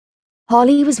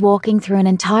Holly was walking through an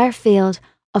entire field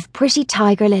of pretty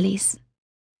tiger lilies.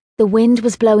 The wind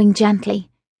was blowing gently,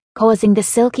 causing the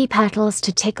silky petals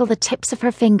to tickle the tips of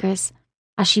her fingers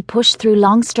as she pushed through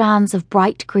long strands of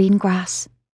bright green grass.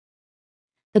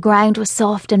 The ground was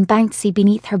soft and bouncy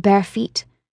beneath her bare feet,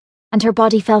 and her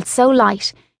body felt so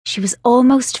light she was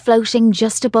almost floating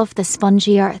just above the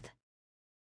spongy earth.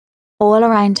 All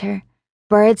around her,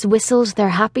 birds whistled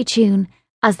their happy tune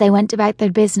as they went about their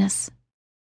business.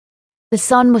 The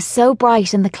sun was so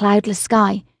bright in the cloudless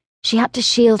sky, she had to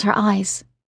shield her eyes,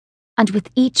 and with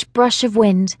each brush of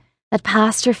wind that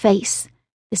passed her face,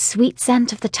 the sweet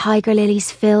scent of the tiger lilies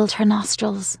filled her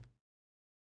nostrils.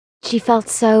 She felt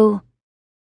so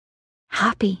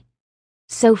happy,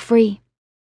 so free.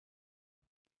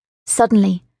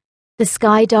 Suddenly, the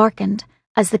sky darkened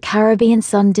as the Caribbean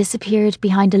sun disappeared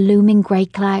behind a looming grey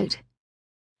cloud.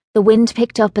 The wind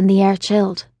picked up and the air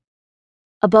chilled.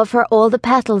 Above her, all the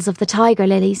petals of the tiger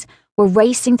lilies were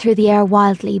racing through the air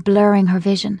wildly, blurring her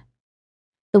vision.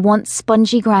 The once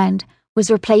spongy ground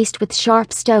was replaced with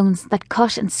sharp stones that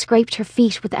cut and scraped her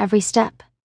feet with every step.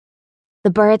 The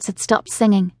birds had stopped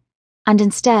singing, and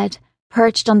instead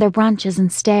perched on their branches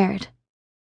and stared.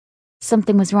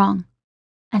 Something was wrong,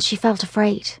 and she felt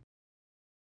afraid.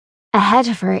 Ahead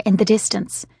of her, in the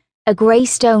distance, a grey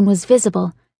stone was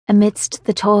visible amidst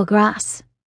the tall grass.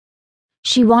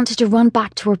 She wanted to run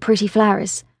back to her pretty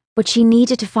flowers, but she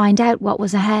needed to find out what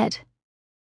was ahead.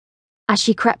 As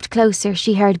she crept closer,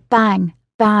 she heard bang,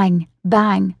 bang,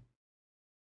 bang.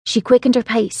 She quickened her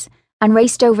pace and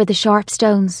raced over the sharp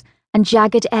stones and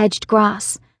jagged-edged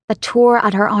grass that tore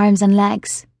at her arms and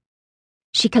legs.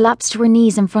 She collapsed to her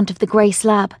knees in front of the grey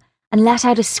slab and let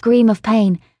out a scream of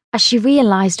pain as she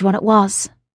realised what it was.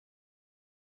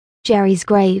 Jerry's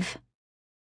grave.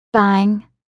 Bang,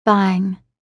 bang,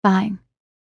 bang.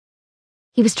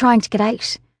 He was trying to get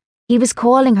out. He was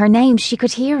calling her name. She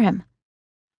could hear him.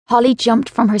 Holly jumped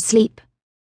from her sleep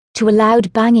to a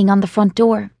loud banging on the front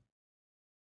door.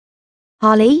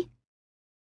 Holly?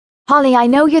 Holly, I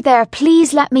know you're there.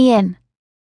 Please let me in.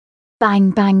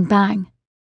 Bang, bang, bang.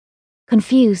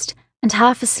 Confused and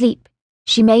half asleep,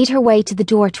 she made her way to the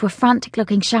door to a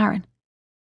frantic-looking Sharon.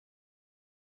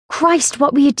 Christ,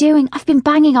 what were you doing? I've been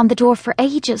banging on the door for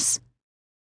ages.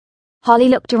 Holly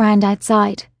looked around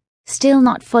outside, still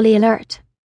not fully alert.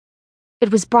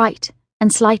 It was bright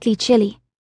and slightly chilly.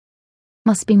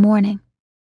 Must be morning.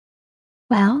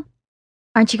 Well,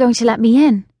 aren't you going to let me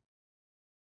in?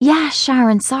 Yeah,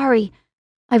 Sharon, sorry.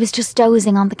 I was just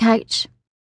dozing on the couch.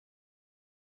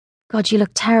 God, you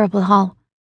look terrible, Hol.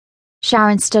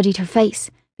 Sharon studied her face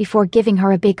before giving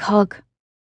her a big hug.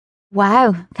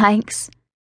 Wow, thanks.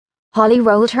 Holly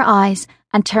rolled her eyes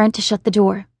and turned to shut the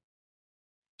door.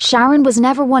 Sharon was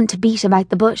never one to beat about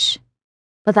the bush,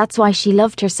 but that's why she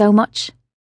loved her so much.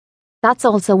 That's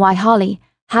also why Holly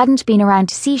hadn't been around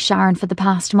to see Sharon for the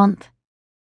past month.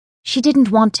 She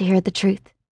didn't want to hear the truth.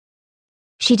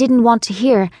 She didn't want to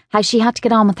hear how she had to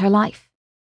get on with her life.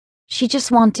 She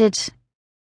just wanted...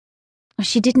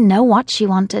 She didn't know what she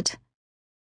wanted.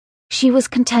 She was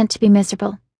content to be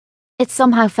miserable. It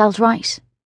somehow felt right.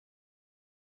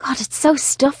 God, it's so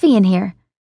stuffy in here.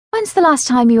 When's the last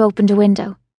time you opened a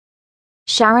window?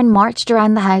 Sharon marched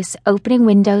around the house, opening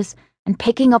windows and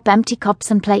picking up empty cups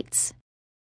and plates.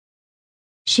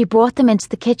 She brought them into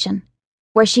the kitchen,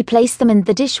 where she placed them in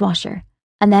the dishwasher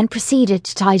and then proceeded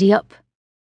to tidy up.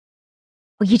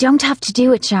 Oh, you don't have to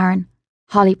do it, Sharon,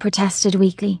 Holly protested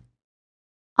weakly.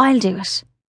 I'll do it.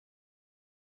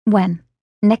 When?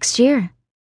 Next year?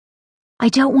 I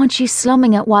don't want you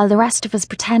slumming it while the rest of us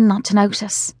pretend not to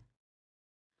notice.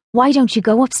 Why don't you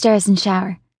go upstairs and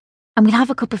shower, and we'll have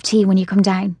a cup of tea when you come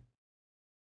down.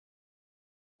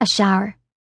 A shower.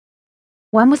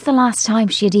 When was the last time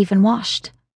she had even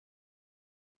washed?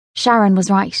 Sharon was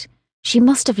right. She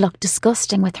must have looked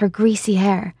disgusting with her greasy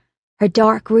hair, her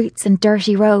dark roots and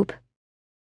dirty robe.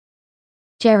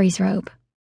 Jerry's robe.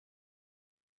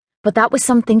 But that was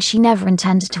something she never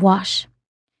intended to wash.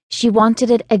 She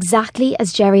wanted it exactly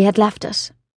as Jerry had left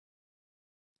it.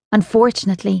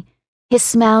 Unfortunately, his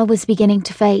smell was beginning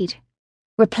to fade,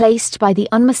 replaced by the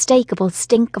unmistakable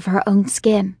stink of her own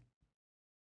skin.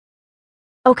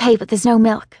 Okay, but there's no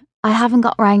milk. I haven't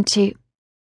got round to...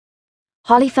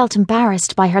 Holly felt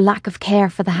embarrassed by her lack of care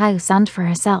for the house and for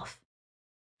herself.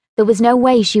 There was no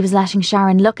way she was letting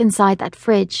Sharon look inside that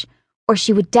fridge, or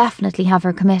she would definitely have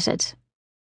her committed.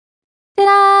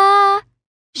 Ta-da!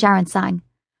 Sharon sang,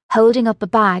 holding up a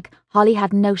bag Holly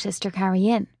hadn't noticed her carry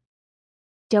in.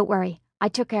 Don't worry, I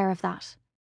took care of that.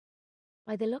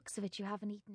 By the looks of it, you haven't eaten